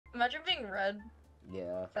Imagine being red.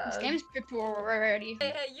 Yeah. This game's pretty already.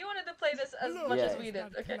 Hey, you wanted to play this as much as we did,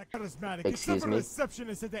 okay? Excuse me?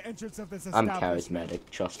 Receptionist at the entrance of this I'm establishment. charismatic,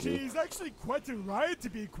 trust me. She's actually quite a riot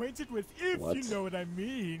to be acquainted with, if What? you know what I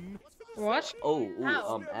mean. What? Oh, ooh,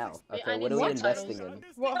 Ow. ow. Wait, Okay, I what need are we more investing titles.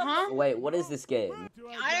 in? What, huh? Wait, what is this game? I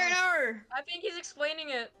don't know. I think he's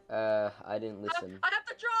explaining it. I didn't listen. I have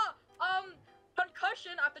to draw,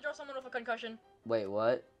 concussion. I have to draw someone with a concussion. Wait,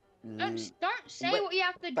 what? Don't say What what you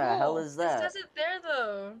have to do. What the hell is It that? says it there,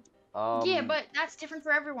 though. Yeah, but that's different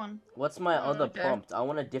for everyone. What's my other okay. prompt? I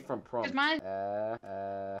want a different prompt. mine-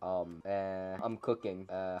 I'm cooking.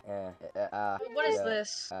 What is yeah,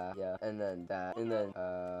 this? Yeah, and then that, and then,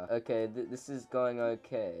 okay, this is going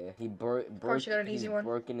okay. He course you got an easy one.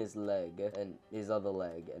 broken his leg, and his other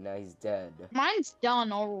leg, and now he's dead. Mine's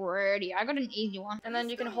done already. I got an easy one. And then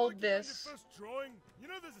you can hold this.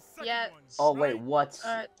 Yeah. Oh, wait, what?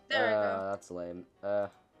 Alright, there we go. That's lame.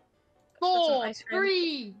 4, ice cream.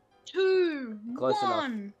 3, 2, Close enough.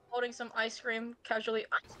 1. Holding some ice cream casually.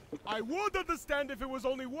 I would understand if it was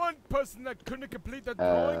only one person that couldn't complete the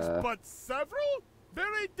drawings, but several?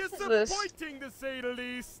 Very this? disappointing to say the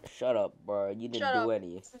least. Shut up, bro. You didn't Shut do up.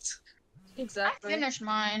 any. I Exactly. finished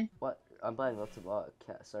mine. What? I'm buying lots of art.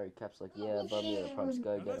 Sorry, Cap's like, yeah, above me, the prompts,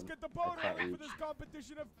 go Now get let's him. get the ball I can't rolling reach. for this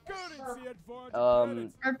competition of currency at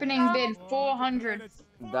 400 credits. Opening bid 400.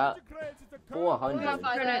 That 400. Not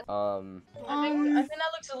buy that. I think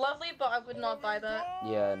that looks lovely, but I would not buy that.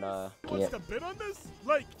 Yeah, nah. What's Yeah. the bid on this?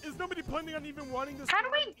 Like, is nobody planning on even wanting this? How do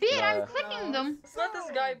I bid? Yeah. I'm clicking them. Let's let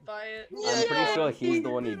this guy buy it. I'm pretty sure he's the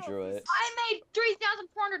one who drew it. I made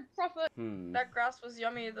 3,400 profit. That grass was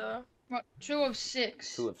yummy, though. What? 2 of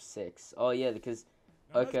 6. 2 of 6. Oh, yeah, because...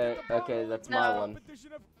 Okay, that's my one.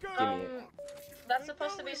 Give me it. That's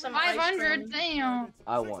supposed to be some ice 500. cream. Damn.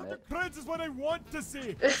 I want it. Credits is what I want to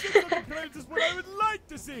see. 600 credits is what I would like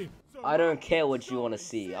to see. So I don't care what you want to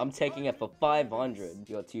see. I'm taking it for 500.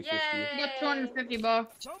 You got 250. I got 250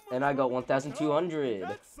 bucks. And I got 1,200.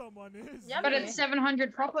 that someone is. Yummy. But it's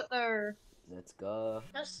 700 profit though. Let's go.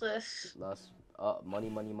 What's this? Last... money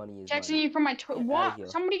is Texting money. me from my Get outta what? here.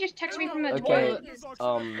 Somebody just texted me from the Okay,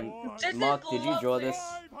 toilet. Mark, did you draw this?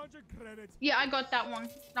 500 credits. Yeah, I got that one.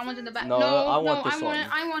 That one's in the back. No, I want this I want one. it.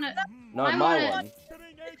 I want it. No, I my want it. one.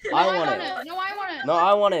 No, I want it. No, I want it. No,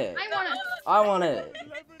 I want it. I want it. I want it.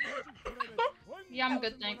 Yeah, I'm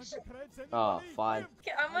good, thanks. Oh, fine.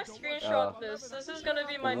 Okay, I'm gonna screenshot this. This is gonna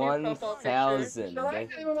be my new profile picture. 1,000.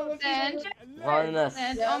 And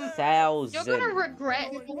 1,000. you're gonna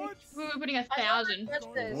regret putting 1,000.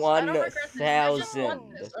 1,000.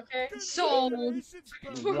 Okay. Sold.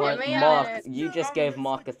 What, Mark, you just gave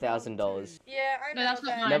Mark $1,000. Yeah, I know. No, that's not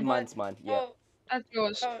that. mine. Never mind, it's mine. Yeah. Oh, That's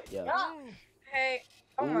yours. oh, Yeah. Hey.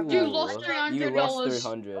 Oh my Ooh, god. You lost You lost $300.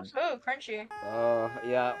 300. Oh, crunchy.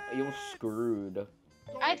 Yeah, you're screwed.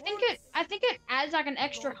 I think it adds like an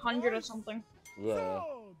extra 100 or something. Yeah.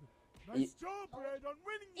 Nice job, Red, on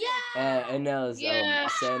winning. Yeah. And now Yeah.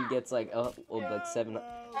 Sam gets like like 7.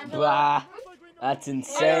 Angela. Blah. That's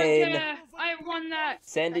insane. Yeah, I won that.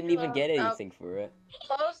 Sam didn't even get anything for it.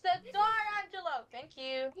 Close the door, Angelo. Thank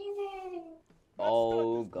you.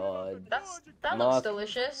 Oh god. That Mark. looks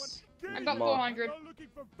delicious. I got Mark. 400. Looking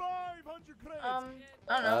for 500 credits. I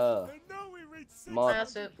don't know. Oh. And now we reach Mark,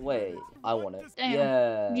 That's it. wait, I want it. Damn.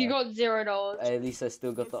 Yeah. You got $0. At least I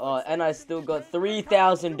still got the and I still got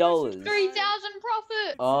 $3,000. 3,000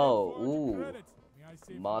 profit. Oh, ooh.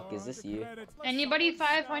 Mark, is this you? Anybody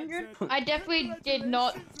 500? I definitely did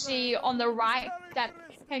not see on the right that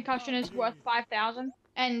concussion is worth 5,000,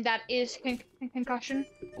 and that is concussion.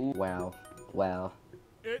 Ooh, wow. Wow.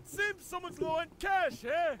 It seems someone's low on cash,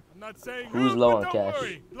 eh? I'm not saying Who's who, low but on don't cash?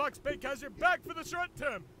 worry. Blocksbank has your back for the short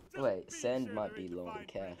term. Just Wait, be Send sure might to be low on find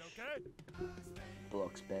cash. mine, okay?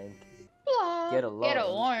 Blocks Bank. Get a Get a loan.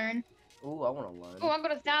 loan. Ooh, I want a loan. Oh, I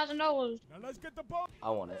got $1,000. Now let's get the ball.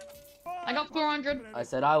 I want it. I got 400. I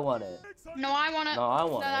said I want it. No, I want it. No, I No,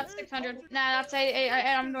 want that's it. 600. Nah, that's 8.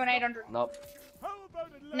 I'm doing 800. Nope. How about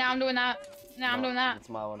 11? Nah, I'm doing that. Nah, I'm No, doing that. It's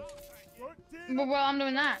my one. 14, Well, I'm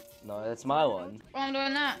doing that. No, that's my one. Well, I'm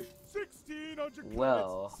doing that. 1,600 credits.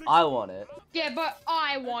 Well, I want it. Yeah, but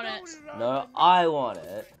I want it. No, I want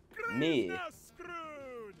it. Me. Now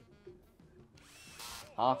screwed.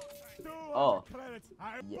 Huh? 200 Oh. credits.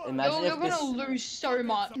 Yeah, bought imagine You're if gonna this. lose so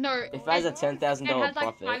much. No. If it has a it $10,000 has like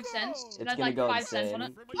profit, 5 cents. it's It has gonna like go 5 cents on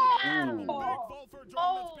it. insane. Ooh.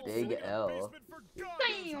 Oh. Big L.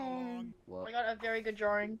 Damn. Well, I got a very good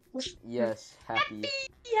drawing. yes, happy.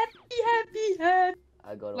 Happy.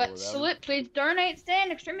 I got all of Let them. Slit please donate.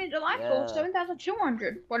 Stand extremely delightful. Yeah.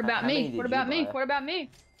 7,200. What about How many me? did What you about me? buy? What about me?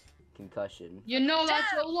 concussion. You know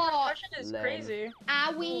that's a lot. Concussion is Lame. crazy.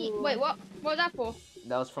 Are we? Wait, what? What was that for?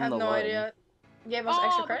 That was I from have the no loan. idea. Gave us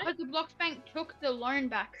extra credit? Because the Blocks Bank took the loan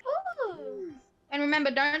back. Ooh. And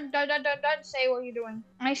remember, don't say what you're doing.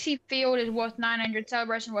 I see Field is worth 900,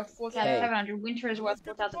 Celebration worth 4,700, Winter is worth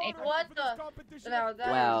 4,800. What the? No, that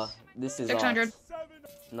Wow, is... this is 600. art.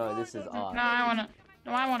 No, this is art. No, I want it.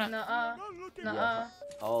 No, I want it. Nuh-uh. Nuh-uh. Yeah.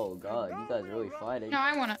 Oh god, you guys really fighting. No,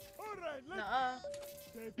 I want it. Nuh-uh.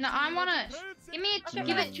 No, I want it. Give me it. Okay,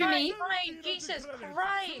 Give it to me. fine. Jesus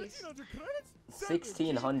Christ.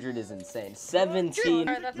 1600 is insane. 17,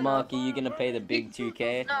 Alright, that's Marky, you gonna pay the big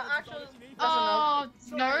 2k? No, actually, that's Oh,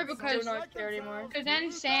 enough. no, I because do not care anymore.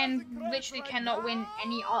 then Sam literally cannot win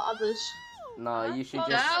any others. No, you should Oh,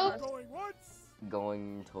 just no.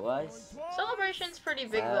 going twice. Celebration's pretty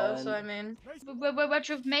big though, so I mean. But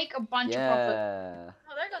you make a bunch of profit. Yeah.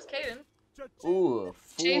 Oh, there goes Caden. Ooh,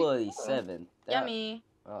 47. That- Yummy.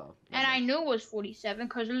 Oh. And I knew it was 47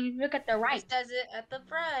 because look at the right. It says it at the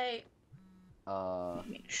right.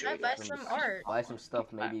 Make Should I sure. buy some art? Buy some stuff,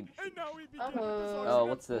 maybe. Oh,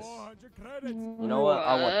 what's this? You know what?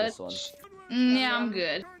 I want this one. Yeah, I'm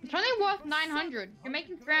good. It's only worth 900. You're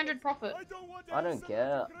making 300 profit. I don't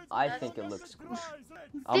care. I think it looks cool.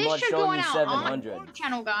 I'm This not should go showing on you our 700. art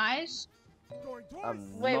channel, guys.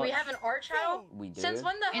 Wait, not we have an art channel? We do. Since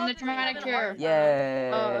when the In hell the do we have dramatic an chair. art channel?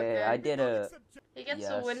 Yay! Oh, okay. I did a. He gets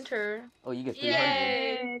Yes. a winter. Oh, you get 300.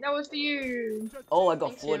 Yay! That was for you. Oh, I got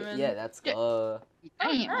Thanks, 40. human. Yeah, that's Yeah. Oh,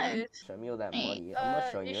 Damn. nice. Show me all that Hey. money. I'm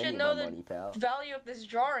not showing You you should any of know my the- money, pal. Value of this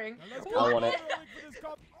drawing. I want it.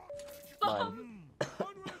 Stop. Mine.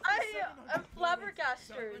 I'm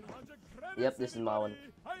flabbergasted. Yep, this is my one.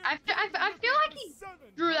 I feel like he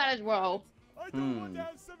drew that as well.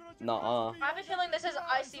 Nuh-uh. I have a feeling this is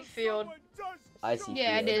Icy Field. I see.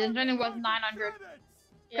 Yeah, it Field. is. It's only worth 900.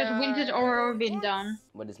 Because Yeah. Winter's already been done.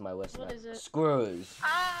 What is my West What map? is it? Screws.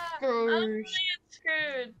 Ah! Screws. I'm gonna get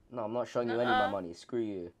screwed. No, I'm not showing you any of my money. Screw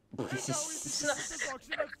you.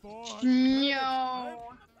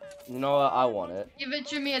 No. You know what? I want it. Give it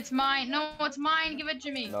to me. It's mine. No, it's mine. Give it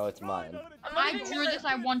to me. No, it's mine. I'm not I even drew gonna- this.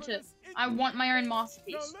 I want it. I want my own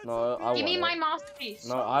masterpiece. No, I want Give me it. my masterpiece.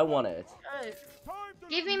 No, I want it. Alright.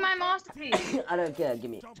 Give me my masterpiece. I don't care.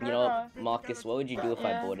 Give me. You know, what, Marcus, what would you do if I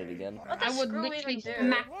Yeah. bought it again? What I does would screw literally even do?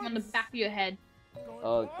 smack you on the back of your head.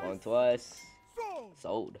 Oh, going twice.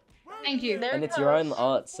 Sold. Thank you. There And it it's your own goes.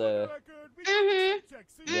 art, so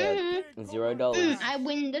yeah, $0. I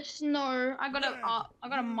win the snow. I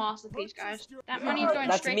got a masterpiece, guys. That money's going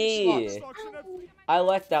That's straight me. to slots. I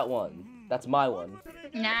like that one. That's my one.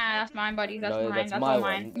 Nah, that's mine, buddy. That's No, mine. that's That's my all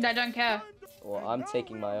mine. I don't care. Well, I'm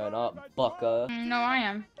taking my own art, bucker. No, I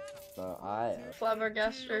am. No, I.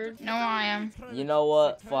 Flabbergasted. No, I am. You know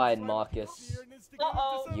what? Fine, Marcus.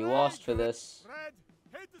 Uh-oh. You asked for this.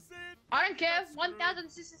 I don't care.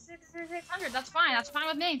 1,600. That's fine. That's fine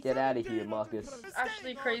with me. Get out of here, Marcus. It's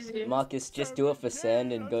actually crazy. Marcus, just do it for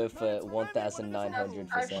sand and go for 1,900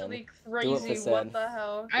 for sand. Actually Do it crazy. for What sand. the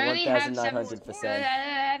hell? I only have 1,900 for sand.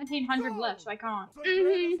 1,700 left, so I can't.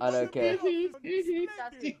 I don't care.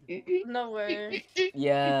 No way.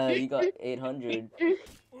 Yeah, you got 800.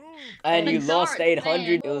 And you Like, lost sorry,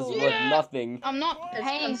 800. It was worth Yeah. nothing. I'm not It's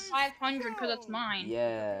paying just- 500 because it's mine.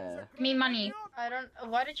 Yeah. Give me money. I don't.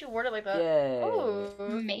 Why did you word it like that? Yeah. Oh.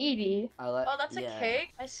 Maybe. I like. Oh, that's yeah. a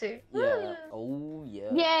cake. I see. Yeah. Oh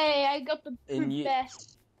yeah. Yay, I got the And you-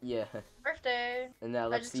 best. Yeah. Birthday. And now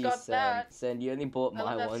let's just see got Sand. that. Sand, you only bought I my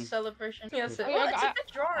love that one. celebration. Yes. I- Oh, it's a I-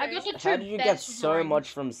 good drawing. I got the two How did you get best so drawings. much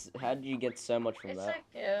from? How did you get so much from It's that? like,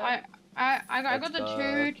 yeah. I got Let's the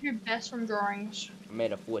go. two best from drawings. I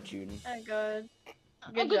made a fortune. Oh my god.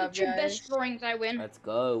 I Good got job, the two guys. best drawings. I win. Let's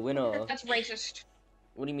go, winner. That's racist.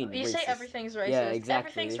 What do you mean? You say racist? everything's racist. Yeah,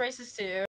 exactly. Everything's racist to you.